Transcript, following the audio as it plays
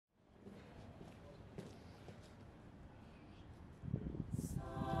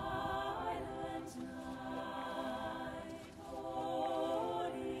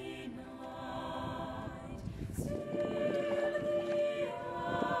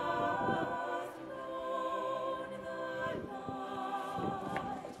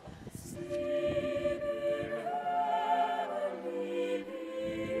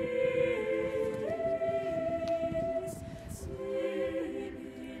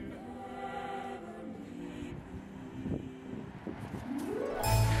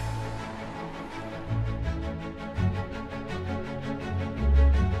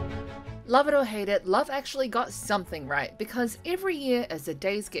Love it or hate it, Love Actually got something right, because every year as the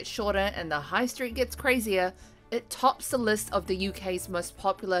days get shorter and the high street gets crazier, it tops the list of the UK's most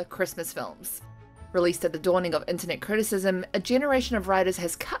popular Christmas films. Released at the dawning of internet criticism, a generation of writers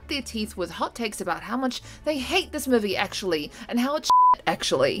has cut their teeth with hot takes about how much they hate this movie actually, and how it's shit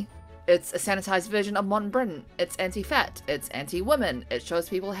actually. It's a sanitized version of modern Britain, it's anti-fat, it's anti-women, it shows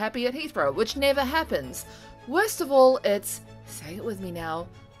people happy at Heathrow, which never happens. Worst of all, it's, say it with me now,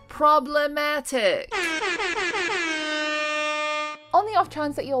 problematic. On the off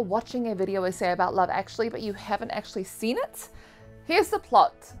chance that you're watching a video essay about Love Actually but you haven't actually seen it, here's the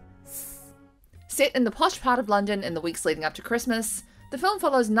plot. Set in the posh part of London in the weeks leading up to Christmas, the film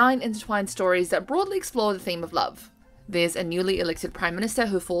follows 9 intertwined stories that broadly explore the theme of love. There's a newly elected Prime Minister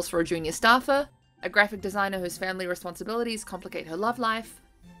who falls for a junior staffer, a graphic designer whose family responsibilities complicate her love life,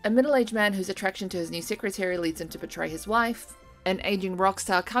 a middle-aged man whose attraction to his new secretary leads him to betray his wife, an aging rock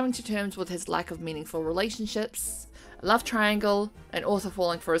star coming to terms with his lack of meaningful relationships, a love triangle, an author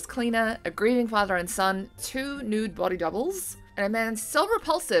falling for his cleaner, a grieving father and son, 2 nude body doubles, and a man so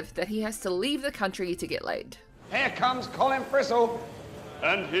repulsive that he has to leave the country to get laid. Here comes Colin Frizzle,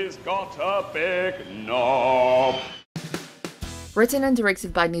 and he's got a big knob. Written and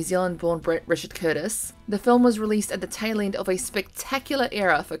directed by New Zealand-born Brit Richard Curtis, the film was released at the tail end of a spectacular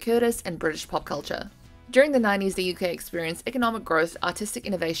era for Curtis and British pop culture. During the 90s, the UK experienced economic growth, artistic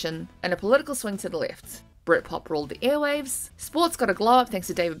innovation, and a political swing to the left. Britpop ruled the airwaves, sports got a glow up thanks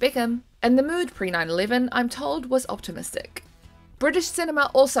to David Beckham, and the mood pre-9/11, I'm told, was optimistic. British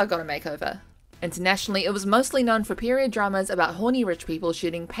cinema also got a makeover. Internationally, it was mostly known for period dramas about horny rich people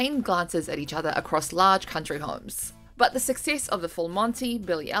shooting pained glances at each other across large country homes. But the success of The Full Monty,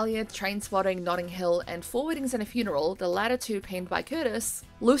 Billy Elliot, Trainspotting, Notting Hill, and 4 Weddings and a Funeral, the latter 2 penned by Curtis,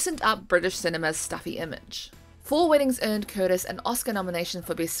 loosened up British cinema's stuffy image. 4 Weddings earned Curtis an Oscar nomination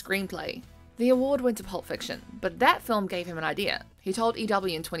for Best Screenplay. The award went to Pulp Fiction, but that film gave him an idea. He told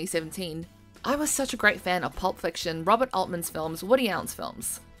EW in 2017, "I was such a great fan of Pulp Fiction, Robert Altman's films, Woody Allen's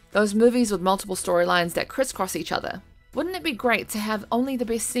films. Those movies with multiple storylines that crisscross each other. Wouldn't it be great to have only the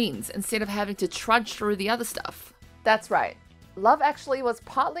best scenes instead of having to trudge through the other stuff?" That's right. Love Actually was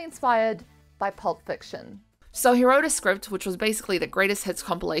partly inspired by Pulp Fiction. So he wrote a script which was basically the greatest hits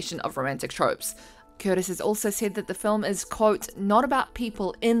compilation of romantic tropes. Curtis has also said that the film is, quote, not about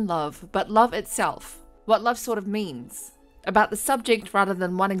people in love, but love itself. What love sort of means. About the subject rather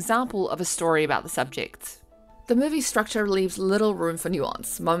than one example of a story about the subject. The movie's structure leaves little room for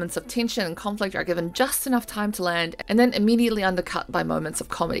nuance. Moments of tension and conflict are given just enough time to land and then immediately undercut by moments of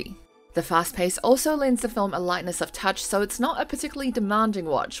comedy. The fast pace also lends the film a lightness of touch, so it's not a particularly demanding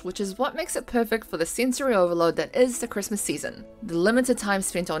watch, which is what makes it perfect for the sensory overload that is the Christmas season. The limited time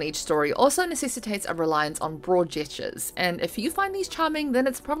spent on each story also necessitates a reliance on broad gestures, and if you find these charming, then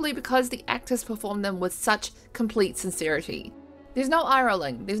it's probably because the actors perform them with such complete sincerity. There's no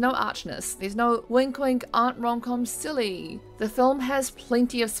eye-rolling, there's no archness, there's no wink-wink, aren't rom-coms silly. The film has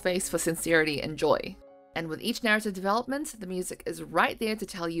plenty of space for sincerity and joy. And with each narrative development, the music is right there to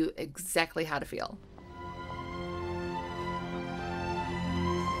tell you exactly how to feel.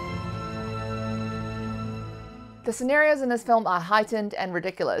 The scenarios in this film are heightened and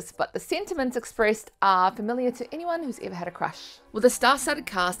ridiculous, but the sentiments expressed are familiar to anyone who's ever had a crush. With a star-studded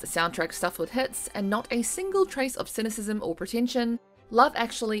cast, a soundtrack stuffed with hits, and not a single trace of cynicism or pretension, Love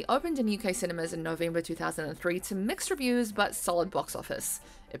Actually opened in UK cinemas in November 2003 to mixed reviews but solid box office.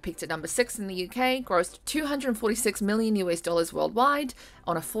 It peaked at number 6 in the UK, grossed $246 million worldwide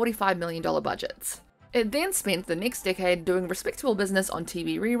on a $45 million budget. It then spent the next decade doing respectable business on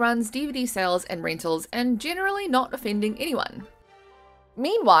TV reruns, DVD sales and rentals, and generally not offending anyone.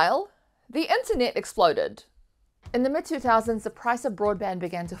 Meanwhile, the internet exploded. In the mid-2000s, the price of broadband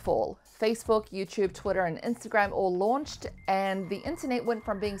began to fall. Facebook, YouTube, Twitter, and Instagram all launched, and the internet went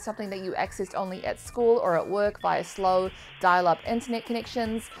from being something that you accessed only at school or at work via slow, dial-up internet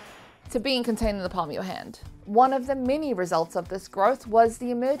connections to being contained in the palm of your hand. One of the many results of this growth was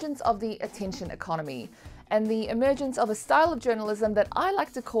the emergence of the attention economy and the emergence of a style of journalism that I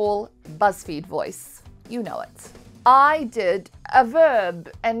like to call BuzzFeed voice. You know it. I did a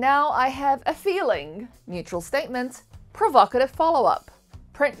verb, and now I have a feeling. Neutral statement, provocative follow-up.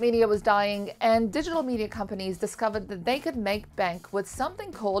 Print media was dying, and digital media companies discovered that they could make bank with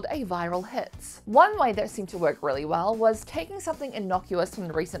something called a viral hit. One way that seemed to work really well was taking something innocuous from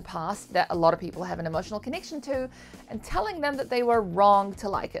the recent past that a lot of people have an emotional connection to and telling them that they were wrong to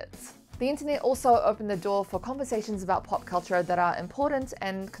like it. The internet also opened the door for conversations about pop culture that are important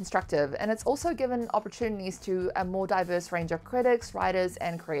and constructive, and it's also given opportunities to a more diverse range of critics, writers,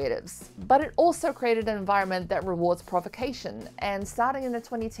 and creatives. But it also created an environment that rewards provocation, and starting in the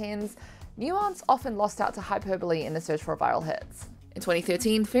 2010s, Nuance often lost out to hyperbole in the search for viral hits. In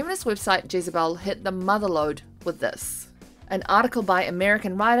 2013, feminist website Jezebel hit the motherlode with this. An article by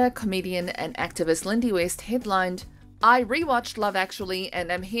American writer, comedian, and activist Lindy West headlined, "I rewatched Love Actually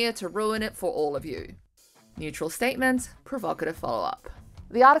and am here to ruin it for all of you." Neutral statement, provocative follow-up.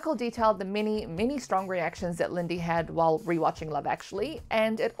 The article detailed the many strong reactions that Lindy had while rewatching Love Actually,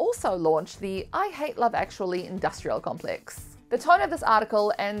 and it also launched the I Hate Love Actually industrial complex. The tone of this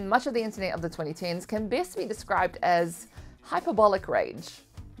article and much of the internet of the 2010s can best be described as hyperbolic rage.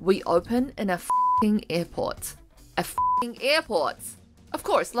 We open in a f***ing airport. A f***ing airport! Of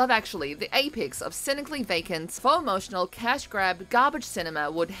course, Love Actually, the apex of cynically vacant, faux-emotional, cash-grab, garbage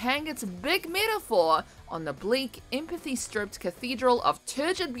cinema, would hang its big metaphor on the bleak, empathy-stripped cathedral of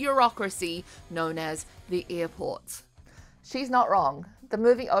turgid bureaucracy known as the airport. She's not wrong. The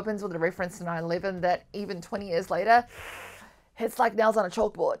movie opens with a reference to 9/11 that, even 20 years later, hits like nails on a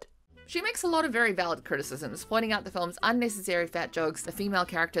chalkboard. She makes a lot of very valid criticisms, pointing out the film's unnecessary fat jokes, the female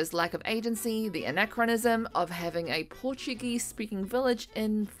character's lack of agency, the anachronism of having a Portuguese-speaking village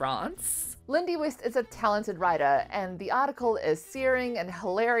in France. Lindy West is a talented writer, and the article is searing and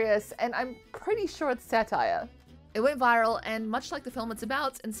hilarious, and I'm pretty sure it's satire. It went viral, and much like the film it's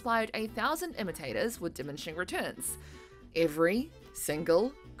about, inspired 1,000 imitators with diminishing returns. Every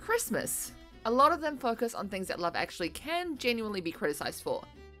single Christmas. A lot of them focus on things that Love Actually can genuinely be criticized for.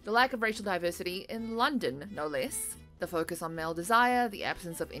 The lack of racial diversity in London, no less. The focus on male desire, the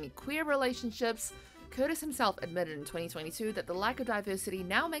absence of any queer relationships. Curtis himself admitted in 2022 that the lack of diversity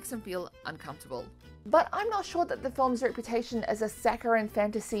now makes him feel uncomfortable. But I'm not sure that the film's reputation as a saccharine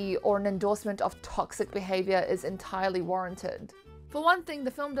fantasy or an endorsement of toxic behavior is entirely warranted. For one thing, the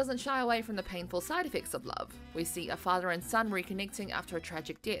film doesn't shy away from the painful side effects of love. We see a father and son reconnecting after a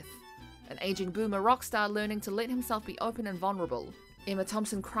tragic death. An aging boomer rock star learning to let himself be open and vulnerable. Emma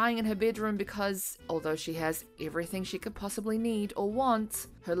Thompson crying in her bedroom because, although she has everything she could possibly need or want,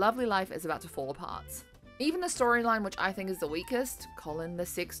 her lovely life is about to fall apart. Even the storyline, which I think is the weakest, Colin the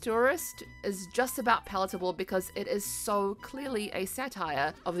sex tourist, is just about palatable because it is so clearly a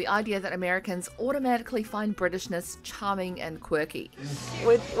satire of the idea that Americans automatically find Britishness charming and quirky.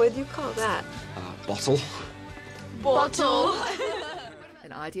 What do you call that? Bottle. Bottle!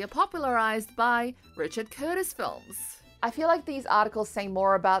 An idea popularized by Richard Curtis films. I feel like these articles say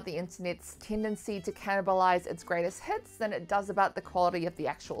more about the internet's tendency to cannibalize its greatest hits than it does about the quality of the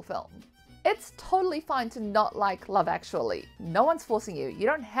actual film. It's totally fine to not like Love Actually. No one's forcing you. You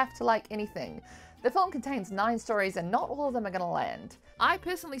don't have to like anything. The film contains 9 stories and not all of them are gonna land. I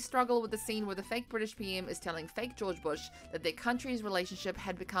personally struggle with the scene where the fake British PM is telling fake George Bush that their country's relationship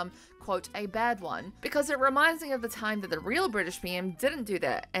had become, quote, a bad one, because it reminds me of the time that the real British PM didn't do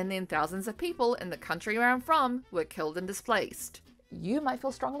that, and then thousands of people in the country where I'm from were killed and displaced. You might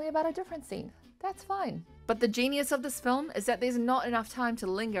feel strongly about a different scene. That's fine. But the genius of this film is that there's not enough time to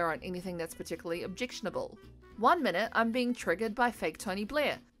linger on anything that's particularly objectionable. One minute, I'm being triggered by fake Tony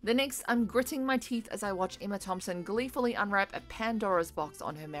Blair. The next, I'm gritting my teeth as I watch Emma Thompson gleefully unwrap a Pandora's box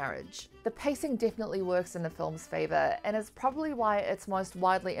on her marriage. The pacing definitely works in the film's favor, and is probably why its most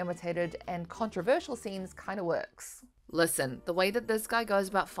widely imitated and controversial scenes kinda works. Listen, the way that this guy goes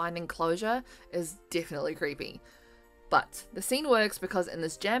about finding closure is definitely creepy. But the scene works because in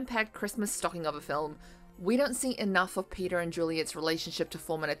this jam-packed Christmas stocking of a film, we don't see enough of Peter and Juliet's relationship to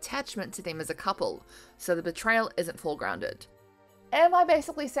form an attachment to them as a couple, so the betrayal isn't foregrounded. Am I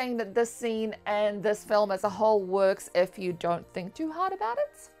basically saying that this scene and this film as a whole works if you don't think too hard about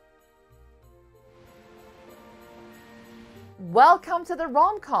it? Welcome to the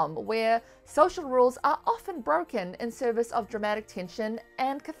rom-com, where social rules are often broken in service of dramatic tension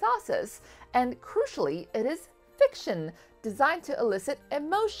and catharsis, and crucially, it is fiction designed to elicit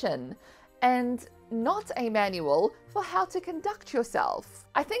emotion, and not a manual for how to conduct yourself.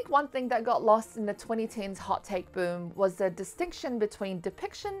 I think one thing that got lost in the 2010s hot take boom was the distinction between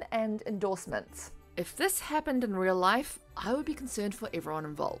depiction and endorsement. If this happened in real life, I would be concerned for everyone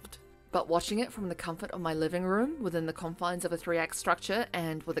involved. But watching it from the comfort of my living room, within the confines of a 3-act structure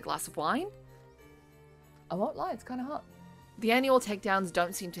and with a glass of wine, I won't lie, it's kinda hot. The annual takedowns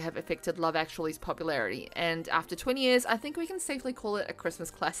don't seem to have affected Love Actually's popularity, and after 20 years, I think we can safely call it a Christmas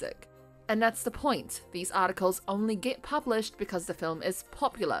classic. And that's the point. These articles only get published because the film is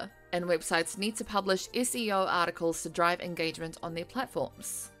popular, and websites need to publish SEO articles to drive engagement on their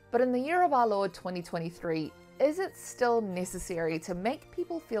platforms. But in the year of our Lord 2023, is it still necessary to make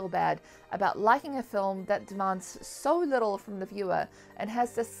people feel bad about liking a film that demands so little from the viewer and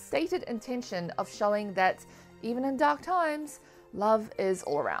has the stated intention of showing that, even in dark times, love is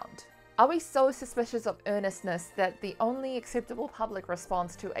all around? Are we so suspicious of earnestness that the only acceptable public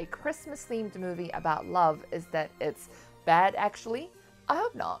response to a Christmas-themed movie about love is that it's bad, actually? I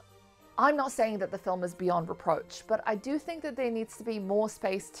hope not. I'm not saying that the film is beyond reproach, but I do think that there needs to be more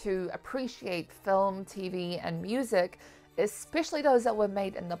space to appreciate film, TV, and music, especially those that were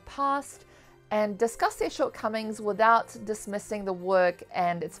made in the past, and discuss their shortcomings without dismissing the work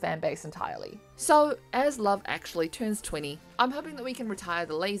and its fan base entirely. So, as Love Actually turns 20, I'm hoping that we can retire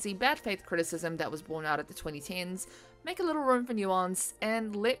the lazy, bad faith criticism that was born out of the 2010s, make a little room for nuance,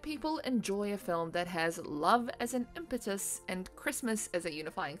 and let people enjoy a film that has love as an impetus and Christmas as a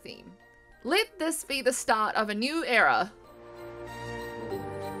unifying theme. Let this be the start of a new era.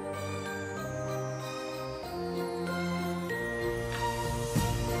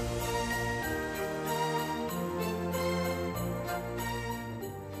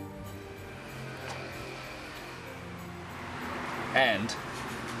 And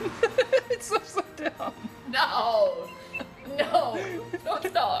It's so dumb. No! No! No,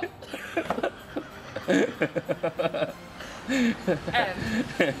 stop! And